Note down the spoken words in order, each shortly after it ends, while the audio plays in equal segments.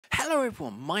Hello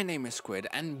everyone, my name is Squid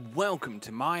and welcome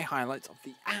to my highlights of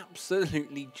the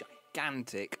absolutely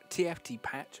gigantic TFT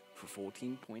patch for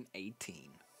 14.18.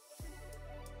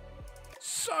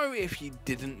 So if you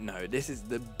didn't know, this is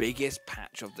the biggest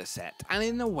patch of the set, and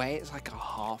in a way it's like a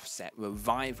half set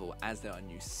revival as there are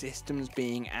new systems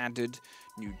being added,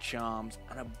 new charms,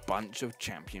 and a bunch of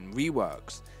champion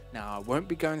reworks. Now I won't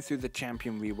be going through the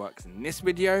champion reworks in this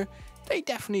video, they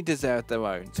definitely deserve their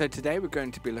own. So today we're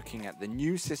going to be looking at the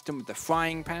new system with the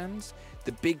frying pans,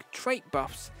 the big trait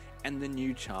buffs, and the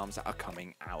new charms that are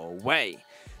coming our way.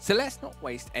 So let's not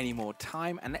waste any more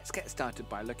time and let's get started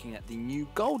by looking at the new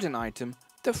golden item,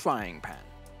 the frying pan.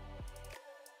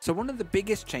 So one of the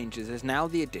biggest changes is now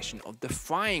the addition of the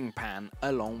frying pan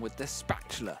along with the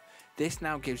spatula. This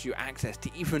now gives you access to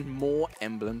even more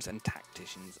emblems and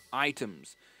tacticians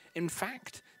items. In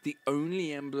fact, the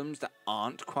only emblems that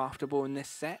aren't craftable in this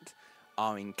set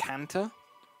are Incanter,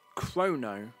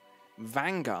 Chrono,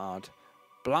 Vanguard,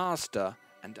 Blaster,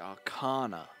 and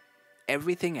Arcana.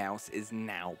 Everything else is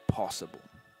now possible.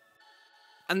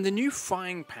 And the new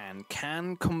frying pan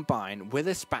can combine with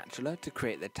a spatula to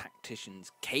create the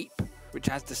tactician's cape, which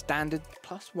has the standard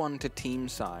 +1 to team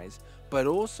size, but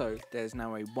also there's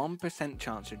now a 1%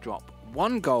 chance to drop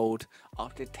 1 gold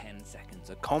after 10 seconds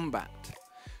of combat.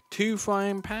 2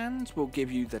 frying pans will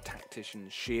give you the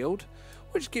tactician's shield,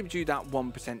 which gives you that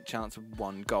 1% chance of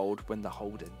 1 gold when the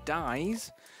holder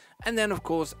dies. And then of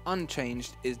course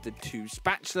unchanged is the 2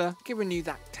 spatula, giving you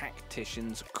that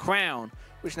tactician's crown,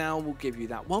 which now will give you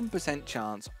that 1%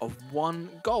 chance of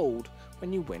 1 gold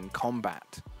when you win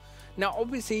combat. Now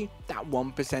obviously that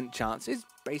 1% chance is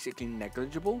basically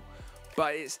negligible,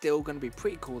 but it's still going to be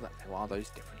pretty cool that there are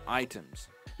those different items.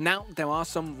 Now there are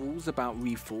some rules about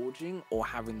reforging or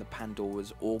having the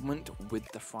Pandora's Augment with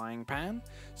the frying pan.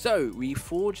 So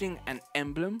reforging an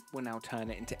emblem will now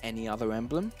turn it into any other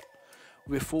emblem.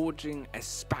 Reforging a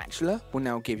spatula will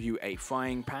now give you a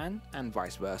frying pan and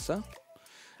vice versa.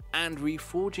 And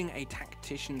reforging a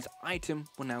tactician's item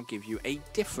will now give you a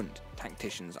different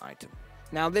tactician's item.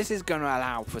 Now this is going to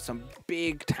allow for some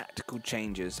big tactical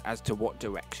changes as to what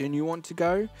direction you want to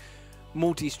go.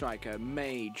 Multi-striker,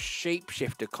 mage,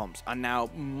 shapeshifter comps are now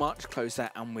much closer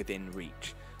and within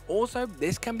reach. Also,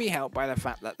 this can be helped by the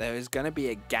fact that there is going to be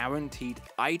a guaranteed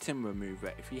item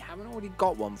remover if you haven't already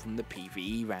got one from the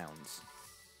PvE rounds.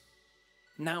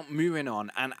 Now moving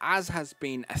on, and as has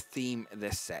been a theme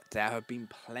this set, there have been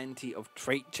plenty of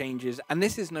trait changes, and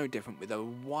this is no different with a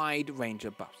wide range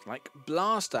of buffs. Like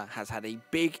Blaster has had a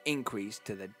big increase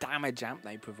to the damage amp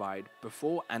they provide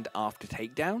before and after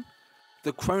takedown.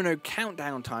 The Chrono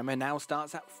countdown timer now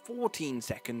starts at 14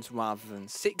 seconds rather than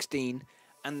 16,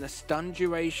 and the stun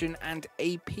duration and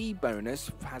AP bonus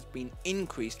has been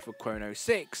increased for Chrono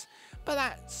 6, but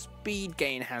that speed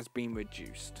gain has been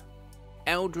reduced.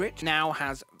 Eldritch now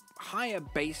has higher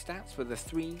base stats for the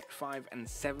 3, 5 and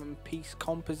 7 piece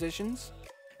compositions.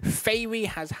 Fairy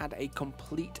has had a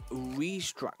complete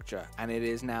restructure and it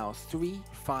is now 3,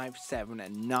 5, 7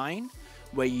 and 9,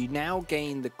 where you now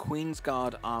gain the Queen's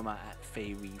Guard armor at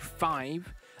Fairy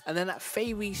 5, and then at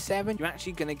Fairy 7 you're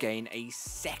actually going to gain a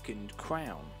second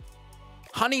crown.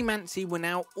 Honeymancy will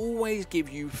now always give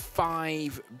you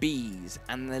 5 bees,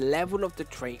 and the level of the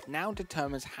trait now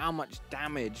determines how much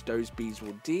damage those bees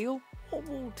will deal or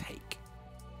will take.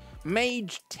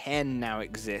 Mage 10 now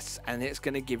exists and it's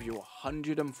going to give you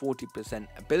 140%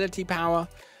 ability power,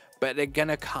 but they're going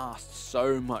to cast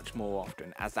so much more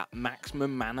often as that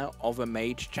maximum mana of a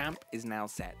mage champ is now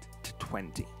set to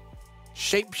 20.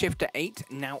 Shapeshifter 8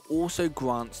 now also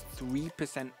grants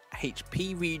 3%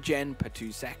 HP regen per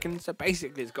 2 seconds, so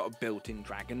basically it's got a built-in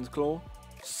Dragon's Claw.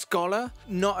 Scholar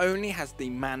not only has the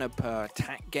mana per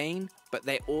attack gain, but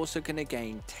they're also going to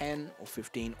gain 10 or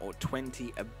 15 or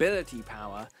 20 ability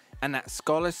power, and at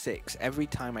Scholar 6, every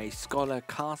time a Scholar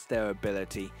casts their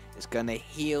ability, it's going to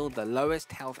heal the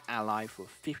lowest health ally for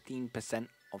 15%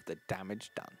 of the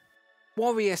damage done.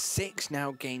 Warrior 6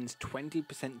 now gains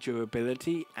 20%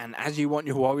 durability, and as you want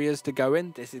your warriors to go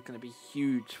in, this is going to be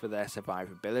huge for their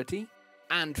survivability.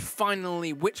 And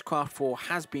finally, Witchcraft 4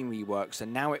 has been reworked, so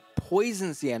now it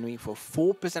poisons the enemy for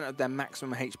 4% of their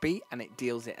maximum HP and it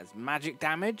deals it as magic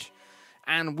damage.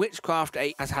 And Witchcraft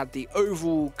 8 has had the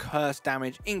overall curse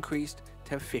damage increased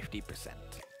to 50%.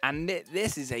 And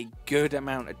this is a good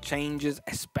amount of changes,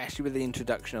 especially with the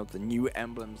introduction of the new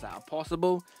emblems that are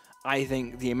possible. I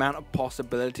think the amount of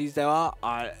possibilities there are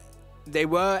they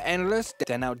were endless,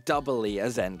 they're now doubly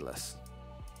as endless.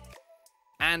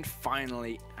 And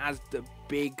finally, as the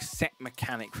big set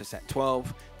mechanic for set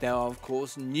 12, there are of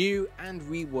course new and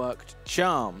reworked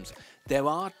charms. There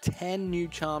are 10 new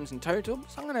charms in total,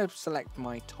 so I'm going to select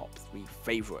my top 3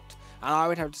 favourite. And I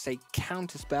would have to say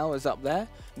Counterspell is up there,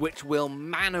 which will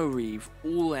Mana Reave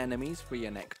all enemies for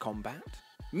your next combat.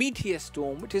 Meteor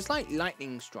Storm, which is like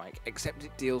Lightning Strike, except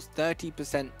it deals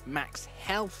 30% max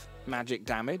health magic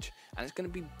damage, and it's going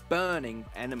to be burning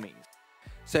enemies.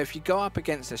 So if you go up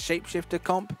against a Shapeshifter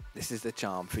comp, this is the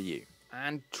charm for you.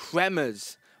 And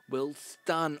Tremors will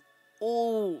stun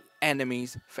all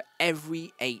enemies for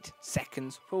every 8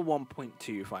 seconds for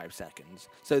 1.25 seconds.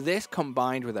 So this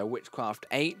combined with a Witchcraft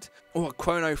 8 or a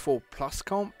Chrono 4 Plus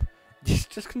comp, it's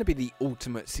just going to be the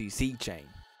ultimate CC chain.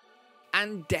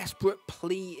 And Desperate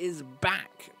Plea is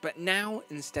back, but now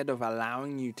instead of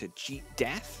allowing you to cheat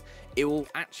death, it will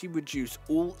actually reduce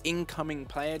all incoming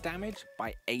player damage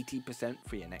by 80%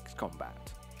 for your next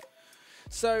combat.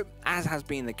 So, as has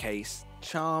been the case,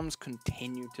 charms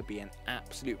continue to be an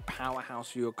absolute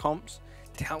powerhouse for your comps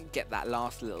to help get that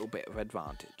last little bit of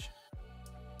advantage.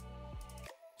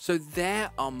 So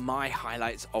there are my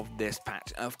highlights of this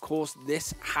patch. Of course,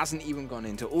 this hasn't even gone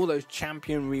into all those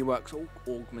champion reworks or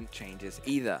augment changes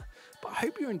either, but I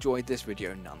hope you enjoyed this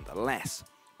video nonetheless.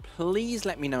 Please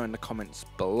let me know in the comments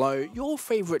below your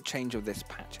favourite change of this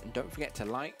patch, and don't forget to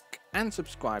like and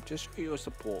subscribe to show your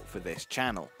support for this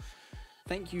channel.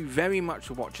 Thank you very much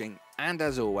for watching, and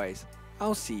as always,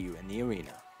 I'll see you in the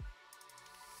arena.